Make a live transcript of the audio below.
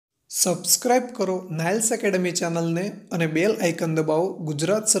Subscribe કરો Niles academy ચેનલને અને બેલ આઇકન દબાવો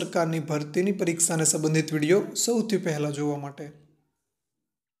ગુજરાત સરકારની ભરતીની પરીક્ષાને સંબંધિત વિડીયો સૌથી પહેલાં જોવા માટે।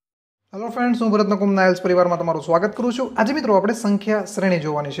 હેલો ફ્રેન્ડ્સ, હું ભરતનકુમ નાઇલ્સ પરિવારમાં તમારું સ્વાગત કરું છું। આજે મિત્રો આપણે સંખ્યા શ્રેણી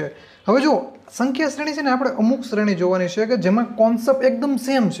જોવાની છે। હવે જો સંખ્યા શ્રેણી છે ને, આપણે અમુક શ્રેણી જોવાની છે કે જેમાં કોન્સેપ્ટ એકદમ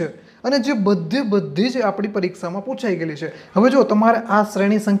સેમ છે અને જે બધી જ આપણી પરીક્ષામાં પૂછાઈ ગયેલી છે। હવે જો તમારે આ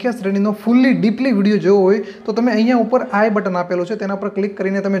શ્રેણી સંખ્યા શ્રેણીનો ફૂલ્લી ડીપલી વિડીયો જોવો હોય તો તમે અહીંયા ઉપર આઈ બટન આપેલું છે તેના પર ક્લિક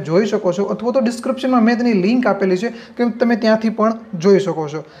કરીને તમે જોઈ શકો છો, અથવા તો ડિસ્ક્રિપ્શનમાં મેં તેની લિંક આપેલી છે કે તમે ત્યાંથી પણ જોઈ શકો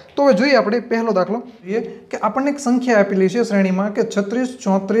છો। તો હવે જોઈએ આપણે પહેલો દાખલો એ કે આપણને એક સંખ્યા આપેલી છે શ્રેણીમાં કે 36,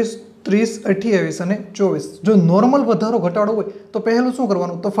 34, 30, 28 અને 24। જો નોર્મલ વધારો ઘટાડો હોય તો પહેલું શું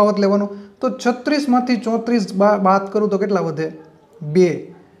કરવાનું? તફાવત લેવાનો। તો 36માંથી 34 બાદ કરું તો કેટલા વધે? 2।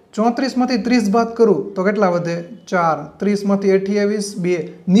 34માંથી 30 બાદ કરું તો કેટલા વધે? 4। 30માંથી 28 2।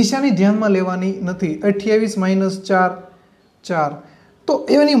 નિશાની ધ્યાનમાં લેવાની નથી। 28 - 4 4। તો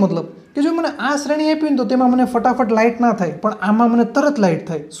એની મતલબ કે જો મને આ શ્રેણી આપી ને તો તેમાં મને ફટાફટ લાઇટ ના થાય, પણ આમાં મને તરત લાઇટ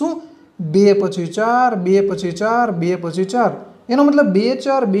થાય। શું? 2 પછી 4, 2 પછી 4, 2 પછી 4। એનો મતલબ 2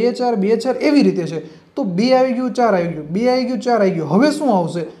 4 2 4 2 4 એવી રીતે છે। તો 2 આવી ગયું, 4 આવી ગયું, 2 આવી ગયું, 4 આવી ગયું। હવે શું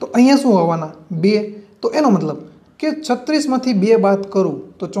આવશે? તો અહીંયા શું આવવાના? 2। તો એનો મતલબ કે 36માંથી 2 બાદ કરું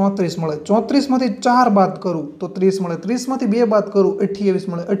તો 34 મળે। 34માંથી 4 બાદ કરું તો 30 મળે। 30માંથી 2 બાદ કરું 28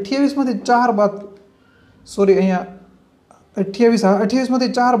 મળે। 28માંથી 4 બાદ અહીંયા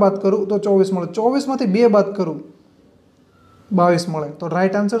 28માંથી 4 બાદ કરું તો 24 મળે। 24માંથી 2 બાદ કરું 22 મળે। તો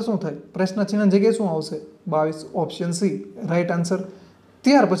રાઈટ આન્સર શું થાય? પ્રશ્ન ચિહ્ન જગ્યાએ શું આવશે? 22, ઓપ્શન સી રાઈટ આન્સર।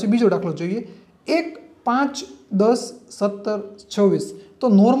 ત્યાર પછી બીજો દાખલો જોઈએ। 1, 5, 10, 17, 24। તો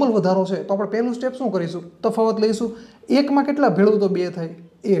નોર્મલ વધારો છે તો આપણે પહેલું સ્ટેપ શું કરીશું? તફાવત લઈશું। 1માં કેટલા ભેળું તો 2 થાય?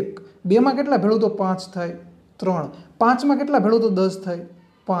 1। 2માં કેટલા ભેળું તો 5 થાય? 3। 5માં કેટલા ભેળું તો 10 થાય?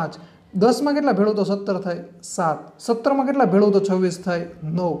 5। 10માં કેટલા ભેળું તો 17 થાય? 7। 17માં કેટલા ભેળું તો 26 થાય?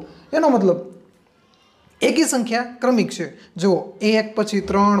 9। એનો મતલબ એકી સંખ્યા ક્રમિક છે। જુઓ, 1 પછી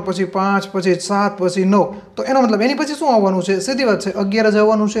 3 પછી 5 પછી 7 પછી 9। તો એનો મતલબ એની પછી શું આવવાનું છે? સીધી વાત છે, 11 જ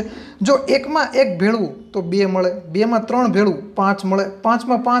આવવાનું છે। જો 1માં 1 ભેળવું તો 2 મળે, 2માં 3 ભેળવું 5 મળે,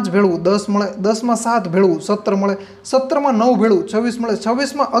 5માં 5 ભેળવું 10 મળે, 10માં 7 ભેળવું 17 મળે, 17માં 9 ભેળવું 26 મળે,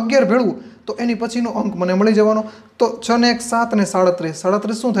 26માં 11 ભેળવું તો એની પછીનો અંક મને મળી જવાનો। તો 6 ને 1 7 ને 37,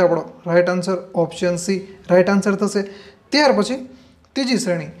 37 શું થાય આપણો? Right answer, option C right answer થશે। ત્યાર પછી ત્રીજી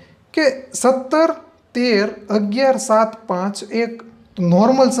શ્રેણી કે 17, 13, 11, 7, 5, 1।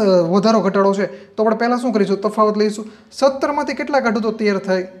 નોર્મલ વધારો ઘટાડો છે તો આપણે પહેલાં શું કરીશું? તફાવત લઈશું। 17માંથી કેટલા કાઢું તો 13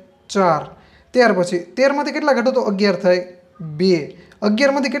 થાય? 4। ત્યાર પછી 13માંથી કેટલા કાઢું તો 11 થાય? 2।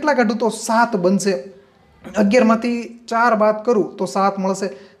 11માંથી કેટલા કાઢું તો 7 બનશે। 11માંથી 4 બાદ કરું તો 7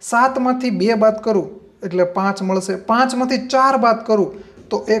 મળશે। 7માંથી 2 બાદ કરું એટલે 5 મળશે। 5માંથી 4 બાદ કરું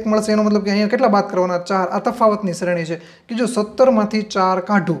તો 1 મળશે। એનો મતલબ કે અહીંયા કેટલા બાદ કરવાના? 4। આ તફાવતની શ્રેણી છે કે જો 17માંથી 4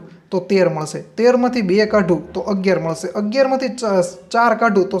 કાઢું તો 13 મળશે। 13માંથી 2 કાઢું તો 11 મળશે। 11માંથી 4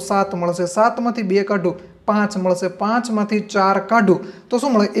 કાઢું તો 7 મળશે। 7માંથી 2 કાઢું 5 મળશે। 5માંથી 4 કાઢું તો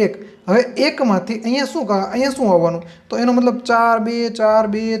શું મળે? 1। હવે 1માંથી અહીંયા શું આવવાનું? તો એનો મતલબ 4 2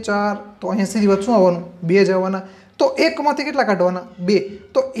 4 2 4। તો અહીંયા સીધી વાત શું આવવાનું? 2 જ આવવાના। તો 1માંથી કેટલા કાઢવાના? 2।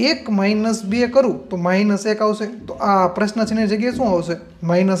 તો 1 - 2 કરું તો -1 આવશે। તો આ પ્રશ્ન છે એની જગ્યાએ શું આવશે?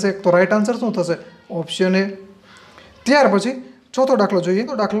 -1। તો રાઈટ આન્સર શું થશે? Option A. ત્યાર પછી ચોથો દાખલો જોઈએ।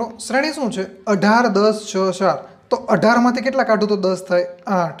 તો દાખલો શ્રેણી શું છે? 18, 10, 6, 4। તો 18માંથી કેટલા કાઢું તો 10 થાય?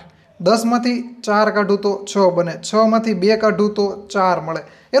 8। 10માંથી 4 કાઢું તો 6 બને। 6માંથી 2 કાઢું તો 4 મળે।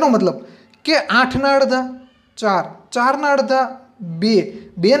 એનો મતલબ કે 8ના અડધા 4, 4ના અડધા 2,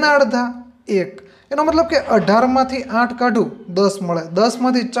 2ના અડધા 1। એનો મતલબ કે 18માંથી 8 કાઢું 10 મળે,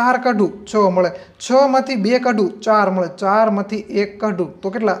 10માંથી 4 કાઢું 6 મળે, 6માંથી 2 કાઢું 4 મળે, 4માંથી 1 કાઢું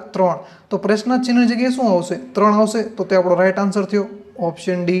તો કેટલા? 3। તો પ્રશ્ન ચિહ્ન જગ્યાએ શું આવશે? 3 આવશે। તો તે આપણો રાઈટ આન્સર થયો,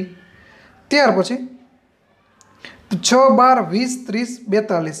 ઓપ્શન ડી। ત્યાર પછી 6, 12, 20, 30,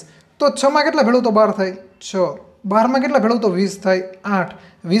 42। તો 6માં કેટલા ભેળું તો 12 થાય? 6। 12માં કેટલા ભેળું તો 20 થાય? 8।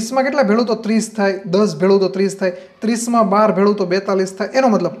 20માં કેટલા ભેળું તો 30 થાય? 10 ભેળું તો 30 થાય। 30માં 12 ભેળું તો 42 થાય। એનો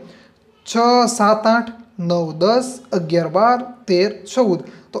મતલબ 6, 7, 8, 9, 10, 11, 12, 13, 14।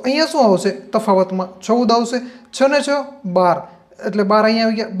 તો અહીંયા શું આવશે? તફાવતમાં 14 આવશે। 6 ને 6 12 એટલે 12 અહીંયા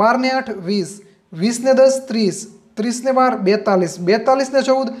આવી ગયા। 12 ને 8 20, 20 ને 10 30, 30 ને 12 42, 42 ને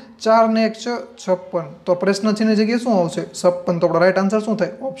 14 4 ને 1 6 56। તો પ્રશ્ન છે એની જગ્યાએ શું આવશે? 56। તો આપણો રાઈટ આન્સર શું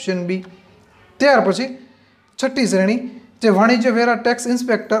થાય? Option B. ત્યાર પછી છઠ્ઠી શ્રેણી જે વાણિજ્ય વેરા ટેક્સ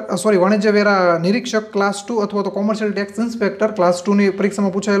ઇન્સ્પેક્ટર વાણિજ્ય વેરા નિરીક્ષક ક્લાસ 2 અથવા તો કોમર્શિયલ ટેક્સ ઇન્સ્પેક્ટર ક્લાસ 2ની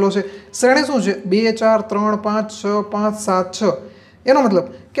પરીક્ષામાં પૂછાયેલો છે। શ્રેણી શું છે? 2, 4, 3, 5, 6, 5, 7, 6। એનો મતલબ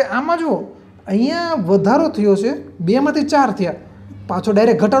કે આમાં જુઓ, અહીંયા વધારો થયો છે, 2માંથી 4 થયા, પાછો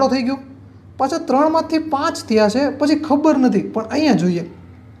ડાયરેક્ટ ઘટાડો થઈ ગયો, પાછો 3માંથી 5 થયા છે, પછી ખબર નથી। પણ અહીંયા જોઈએ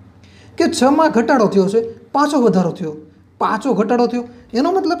કે 6 માં ઘટાડો થયો છે, પાછો વધારો થયો, પાછો ઘટાડો થયો, એનો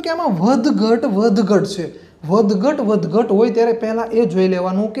મતલબ કે આમાં વધઘટ છે. વધઘટ હોય ત્યારે પહેલાં એ જોઈ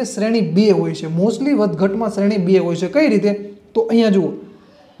લેવાનું કે શ્રેણી 2 હોય છે. મોસ્ટલી વધઘટમાં શ્રેણી 2 હોય છે. કઈ રીતે? તો અહીંયા જુઓ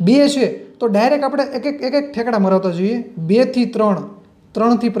 2 છે તો ડાયરેક્ટ આપણે એક એક ઠેકડા મરાવતા જોઈએ. 2 થી 3,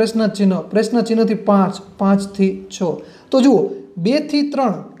 3 થી પ્રશ્ન ચિહ્નથી 5, 5 થી 6. તો જુઓ 2 થી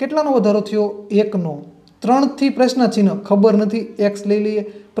 3 કેટલાનો વધારો થયો? 1નો. 3 થી પ્રશ્ન ચિહ્ન ખબર નથી, x લઈ લઈએ.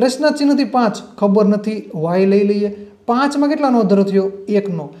 પ્રશ્ન ચિહ્નથી 5 ખબર નથી, y લઈ લઈએ. 5માં કેટલાનો વધારો થયો?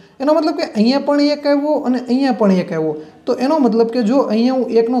 1નો. એનો મતલબ કે અહીંયા પણ 1 આવ્યો અને અહીંયા પણ 1 આવ્યો. તો એનો મતલબ કે જો અહીંયા હું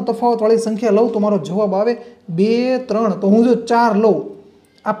 1નો તફાવતવાળી સંખ્યા લઉં તો મારો જવાબ આવે 2, 3. તો હું જો 4 લઉં,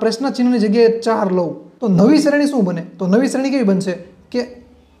 આ પ્રશ્ન ચિહ્નની જગ્યાએ 4 લઉં તો નવી શ્રેણી શું બને? તો નવી શ્રેણી કેવી બનશે કે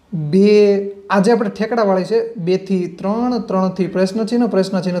 2, આજે આપણે ઠેકડાવાળી છે, 2 થી 3, 3 થી પ્રશ્ન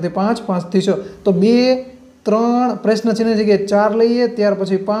ચિહ્નથી 5, 5 થી 6. તો 2, 3 પ્રશ્ન ચિહ્નની જગ્યાએ 4 લઈએ, ત્યાર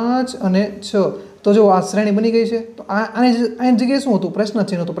પછી 5 અને 6. તો જો આ શ્રેણી બની ગઈ છે. તો આની જગ્યાએ શું હતું? પ્રશ્ન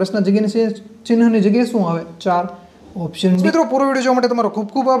ચિહ્ન. તો પ્રશ્ન ચિહ્નની જગ્યાએ શું આવે? 4. ઓપ્શન. મિત્રો, પૂરો વિડીયો જોવા માટે તમારો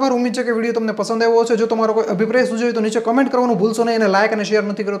ખૂબ ખૂબ આભાર. ઉમ્મીદ છે કે વિડીયો તમને પસંદ આવ્યો હશે. જો તમારો કોઈ અભિપ્રાય સૂચવે તો નીચે કમેન્ટ કરવાનું ભૂલશો નહીં, અને લાઇક અને શેર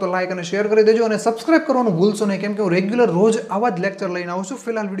નથી કર્યો તો લાઇક અને શેર કરી દેજો, અને સબસ્ક્રાઇબ કરવાનું ભૂલશો નહીં, કેમ કે હું રેગ્યુલર રોજ આવા જ લેક્ચર લઈને આવું છું.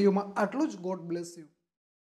 ફિલહાલ વિડીયોમાં આટલું જ. God bless you.